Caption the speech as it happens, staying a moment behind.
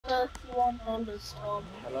$1, Tom.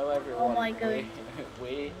 Hello everyone. Oh my god.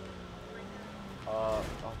 We are, oh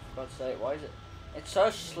for God's sake, why is it? It's so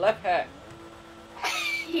slippy.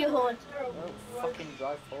 You're terrible. Don't fucking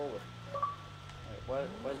drive forward. Wait,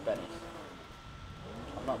 where's Benny's?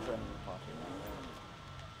 I'm not joining the party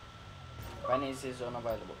now. Benny's is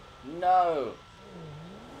unavailable. No!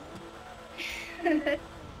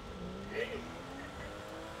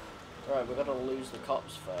 Right, we've got to lose the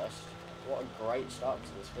cops first. What a great start to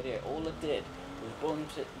this video. All it did was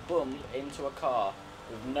bump into a car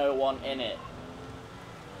with no one in it.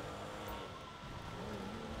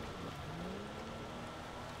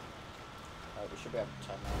 Right, we should be able to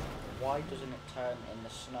turn now. Why doesn't it turn in the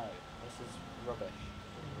snow? This is rubbish.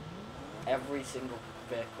 Every single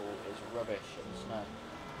vehicle is rubbish in the snow.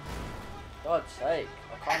 God's sake,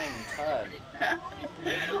 I can't even turn.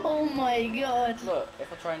 Oh my god. Look,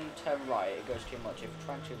 if I try and turn right, it goes too much. If I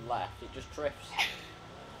try and turn left, it just drifts.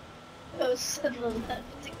 Goes to the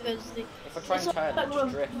left, it goes the... If I try and turn, like it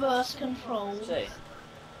just drifts. reverse controls. See?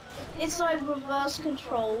 It's like reverse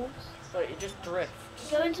controls. Look, it just drifts.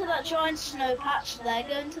 Go into that giant snow patch there,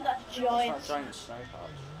 go into that giant... It's not a giant snow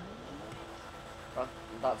patch.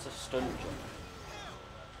 That's a stunt jump.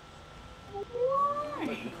 Look, you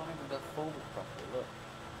can't even go forward properly, look.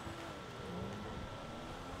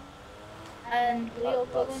 And we are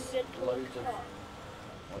going That's to get loads of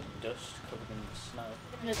like, dust covered in snow.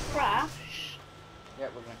 We're going to crash. Yeah,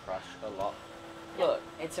 we're going to crash a lot. Look,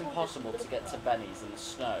 it's impossible to get to Benny's in the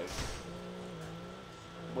snow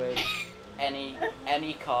with any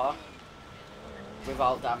car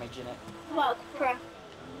without damaging it. Without crash.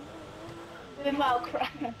 Without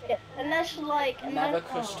crash. Unless you like... Never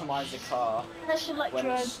customise a car unless you like when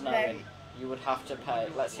drone it's snowing. You would have to pay.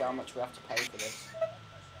 Let's see how much we have to pay for this.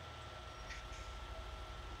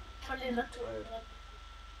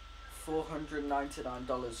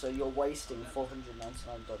 $499. So you're wasting $499.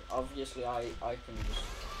 Obviously, I can just.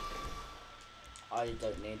 I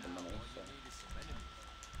don't need the money, so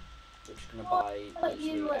we're just gonna buy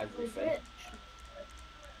literally everything.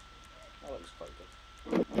 That looks quite good.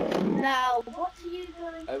 Now, what are you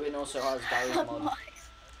doing? Owen also has Gary's mod.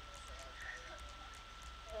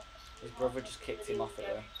 His brother just kicked him off it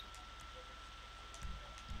though.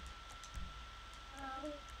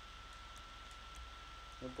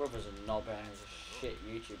 Your brother's a knob and has a shit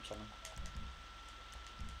YouTube channel.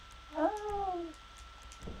 Oh.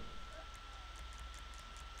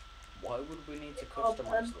 Why would we need to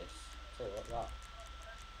customise this? Say like that.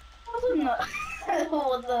 I don't know.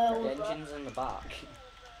 What the hell The was that? engine's in the back.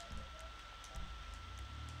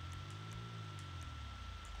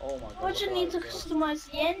 Oh my god. Why do you need to customise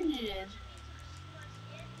the engine?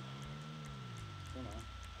 You know.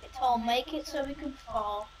 I'll make it so we can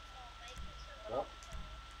fall. What?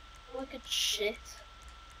 Look at shit.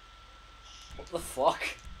 What the fuck?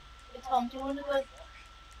 Hey Tom, do you wanna go?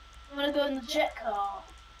 You wanna go in the jet car?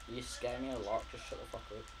 You scare me a lot, just shut the fuck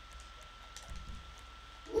up.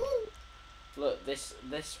 Look, this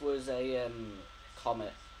was a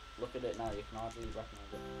comet. Look at it now, you can hardly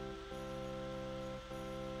recognise it.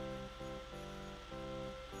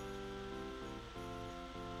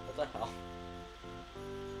 What the hell?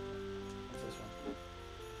 What's this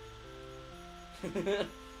one?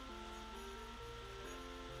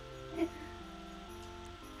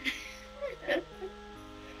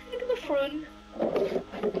 Look at the front. I'm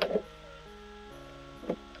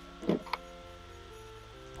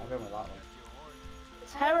going with that one.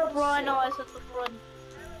 It's Herobrine eyes at the front.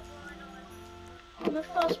 On the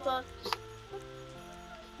first box.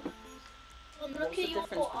 And look What's at the your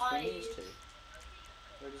difference between eyes. these two?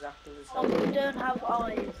 They're exactly the Oh, same. you don't have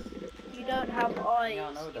eyes. You don't have eyes. Yeah, I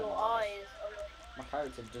know I don't Your have eyes. eyes are My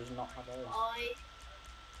character does not have eyes. eye.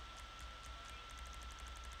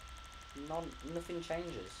 Nothing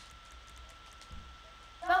changes.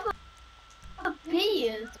 Have a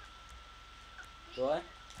beard. Do I?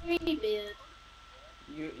 Tree beard.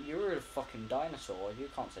 You're a fucking dinosaur. You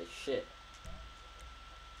can't say shit.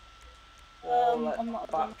 I'm not a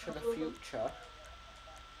Back to the dinosaur. Future.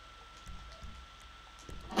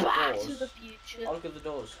 Back Doors. to the future. Oh, look at the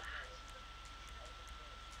doors.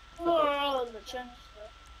 Oh, the chance.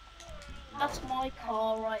 That's my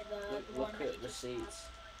car right there. Look, the one look that at you the just- seats.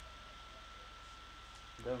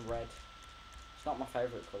 I'm going red. It's not my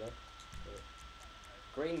favourite colour.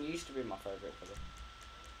 Green used to be my favourite colour.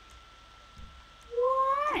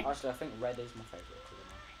 What? Actually, I think red is my favourite colour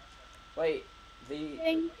now. Wait,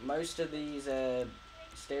 most of these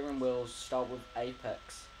steering wheels start with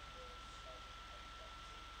Apex.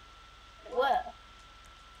 Where?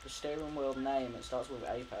 The steering wheel name, it starts with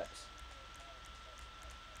Apex.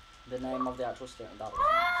 The name of the actual steering, that was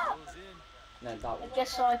no, that I was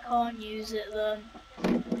guess I can't use it then.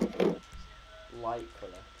 light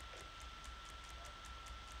colour.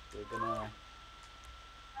 We're gonna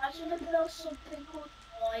Imagine if there was something called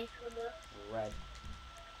white colour. red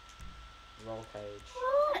roll cage.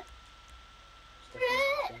 What?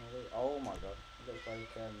 Stiffen's thingy. Oh my god, it looks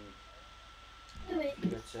like Do it. you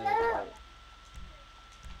have to like.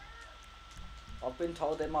 I've been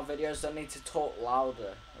told in my videos I need to talk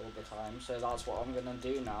louder all the time, so that's what I'm gonna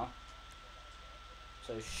do now.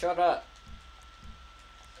 So shut up.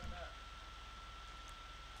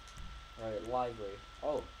 Right, library.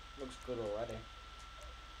 Oh, looks good already.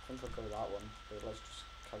 I think I'll go with that one, but let's just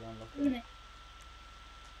carry on looking.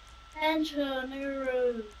 Enter new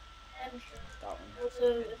room. Enter. That one. Also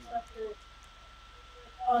affected.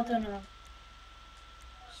 I don't know.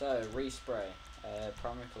 So, respray.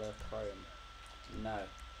 Primary colour chrome. No.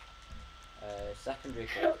 Secondary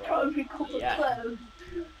colour chrome. Primary colour Yeah. clone.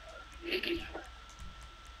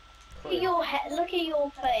 Look at your head. Look at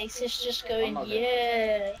your face. It's just going, not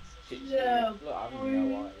yeah. Yeah. Look, I have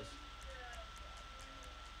no eyes.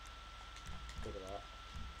 Look at that.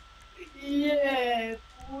 Yeah.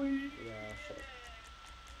 Boy. Yeah, shut up.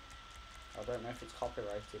 I don't know if it's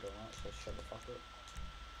copyrighted or not, so shut the fuck up.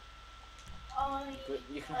 But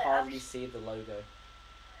you can hardly see the logo.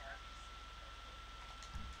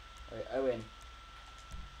 Right, Owen.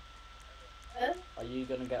 Huh? Are you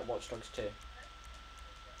gonna get Watch Dogs 2?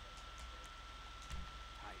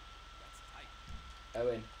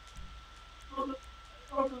 Owen.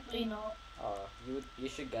 Probably not. Oh, you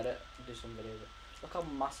should get it. Do some videos. Look how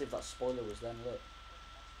massive that spoiler was then, look.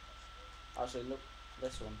 Actually, look,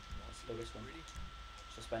 this one. That's the biggest one.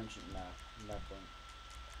 Suspension, no point.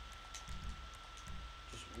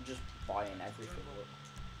 Just buying everything, look.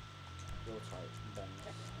 Real tight, then.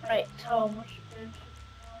 Right, Tom, what you doing?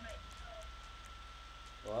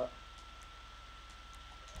 What?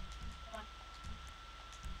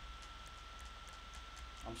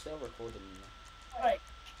 I'm still recording. Right.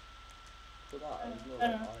 Look at that, I look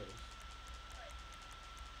like eyes.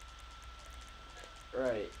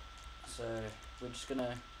 Right, so we're just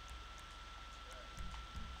gonna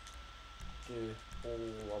do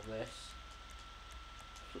all of this.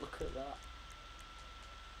 Look at that.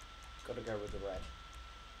 Gotta go with the red.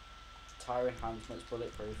 Tire enhancements,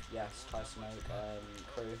 bulletproof, yes. Tire smoke,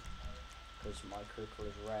 crew, because my crew colour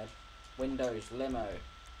is red. Windows, limo.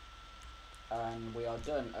 And we are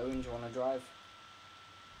done. Owen, do you want to drive?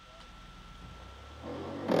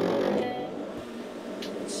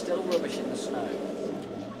 It's still rubbish in the snow.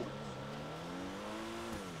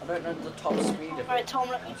 I don't know the top speed of it. Right, Tom,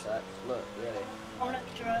 let me Look, really. Tom, let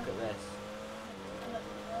me drive. Look at this.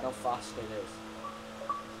 Look how fast it is.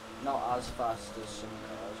 Not as fast as some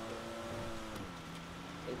cars, but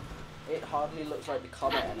it hardly looks like the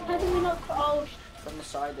Comet How do we anymore. not call From the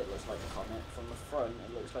side it looks like the Comet. From the front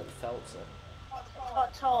it looks like the Feltzer.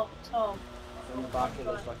 Tom? From the back it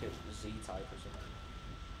looks like a Z-type or something.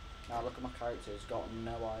 Now look at my character, he's got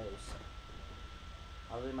no eyes.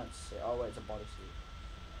 How are they meant to see? Oh wait, it's a bodysuit.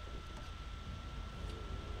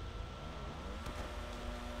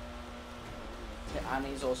 Yeah, and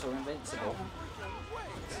he's also invincible.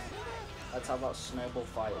 Let's have that snowball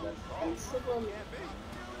fight then. Invincible.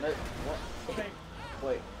 No, what?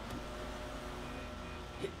 Wait.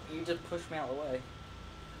 You just pushed me out of the way.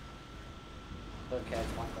 Don't care,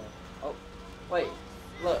 it's my car. Oh, wait.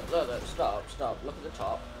 Look, stop. Look at the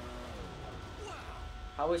top.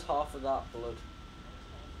 How is half of that blood?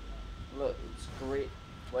 Look, it's green.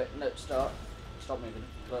 Wait, no, stop. Stop moving.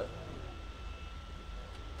 Look.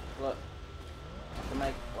 I can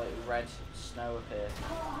make, like, red snow appear.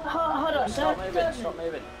 Hold on, Stop don't.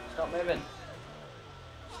 moving.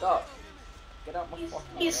 Stop. Get out my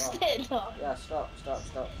fucking You car. still on. Yeah, stop.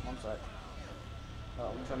 1 sec. Oh,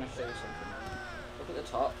 I'm trying to show you something. Look at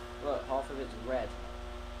the top. Look, half of it's red.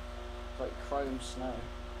 It's like chrome snow.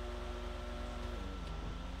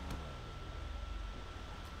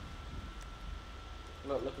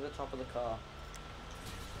 Look at the top of the car.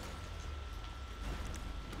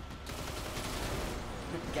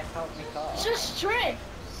 Get out of my car. It's just drift.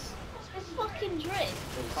 It's fucking drift.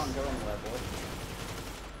 Well, you can't go anywhere, boy.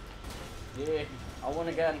 Yeah, I won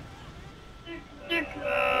again. Where's my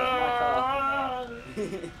car?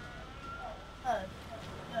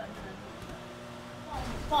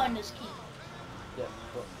 Finder's key. Yeah,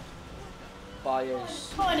 but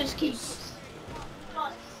buyers. Finder's key.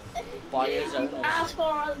 Buyers owners. As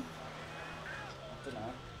far as I don't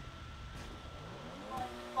know.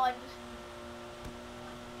 finder's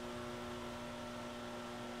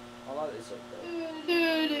I like this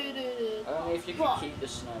update. Only if you can keep the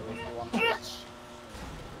snow if you want to.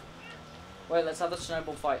 Wait, let's have a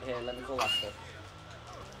snowball fight here. Let me call Astor.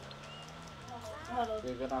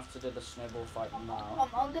 We're gonna have to do the snowball fight now.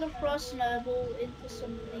 I'm gonna throw a snowball into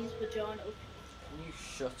somebody's vagina. Can you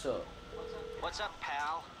shut up? What's up,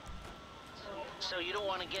 pal? So you don't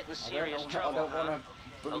want to get in serious I trouble, don't huh? want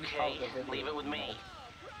to bleep Okay, out the video. leave it with me.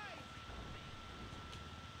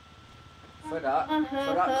 For that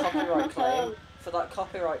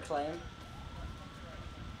copyright claim,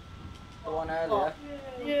 the one earlier.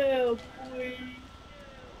 Yeah, boy.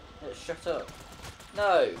 Yeah, shut up.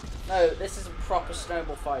 No, this is a proper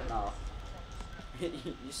snowball fight now. You're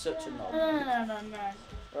such a knob. No.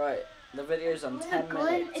 Right, the video's on 10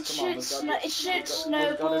 Glenn, minutes. it Come on, shoots we've gotta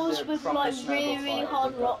snowballs do a with proper like snowball really fight.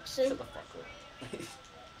 hard rocks in. Shut the fuck up.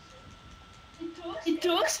 It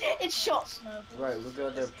does. It shot snowballs. Right, we're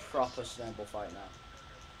gonna do a proper snowball fight now.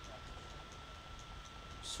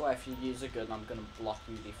 Swear if you use a gun, I'm gonna block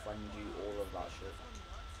you, defriend you, all of that shit.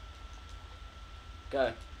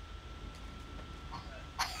 Go.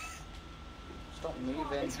 Stop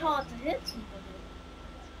moving. It's hard to hit somebody.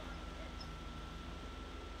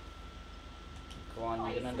 Come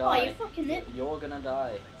on, you're gonna Oh, die. you fucking hit me. You're gonna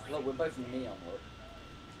die. Look, we're both neon, look.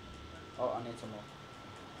 Oh, I need some more.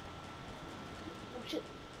 Oh, shit.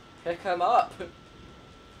 Pick him up! Pick him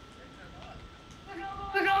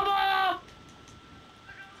up!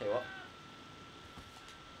 Tell you what.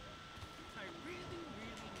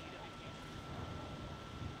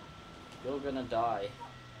 You're gonna die.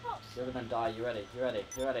 You're gonna die. You ready? You ready?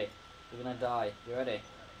 You ready? You're gonna die. You ready?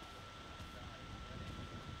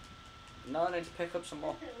 No, I need to pick up some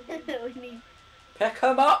more. We need... Pick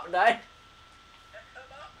him up, Dave!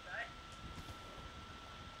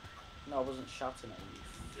 No, I wasn't shouting at you.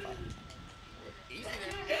 Fuck.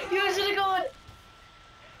 You should have gone.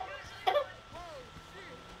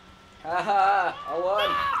 Haha! I won!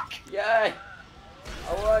 Yay!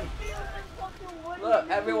 I won! Look,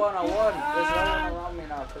 everyone, I won! There's no one around me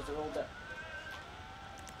now because they're all dead.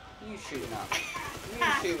 Who are you shooting at? Who are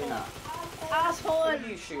you shooting at? Asshole! Who are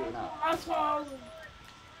you shooting at? Asshole!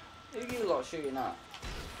 Who are you lot shooting at?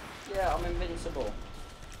 Yeah, I'm invincible.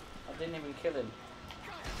 I didn't even kill him.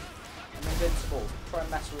 I'm invincible. Try and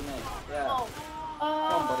mess with me. Yeah. Oh.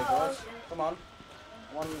 Come on, buddy boys. Come on.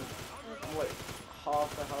 Wait, half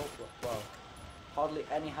the health left. Well, hardly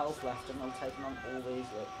any health left and I'm taking on all these,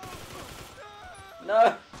 look.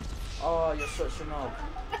 No! Oh, you're such a knob.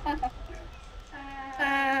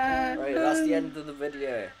 Right, that's the end of the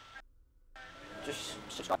video. Just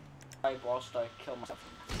subscribe whilst I kill myself.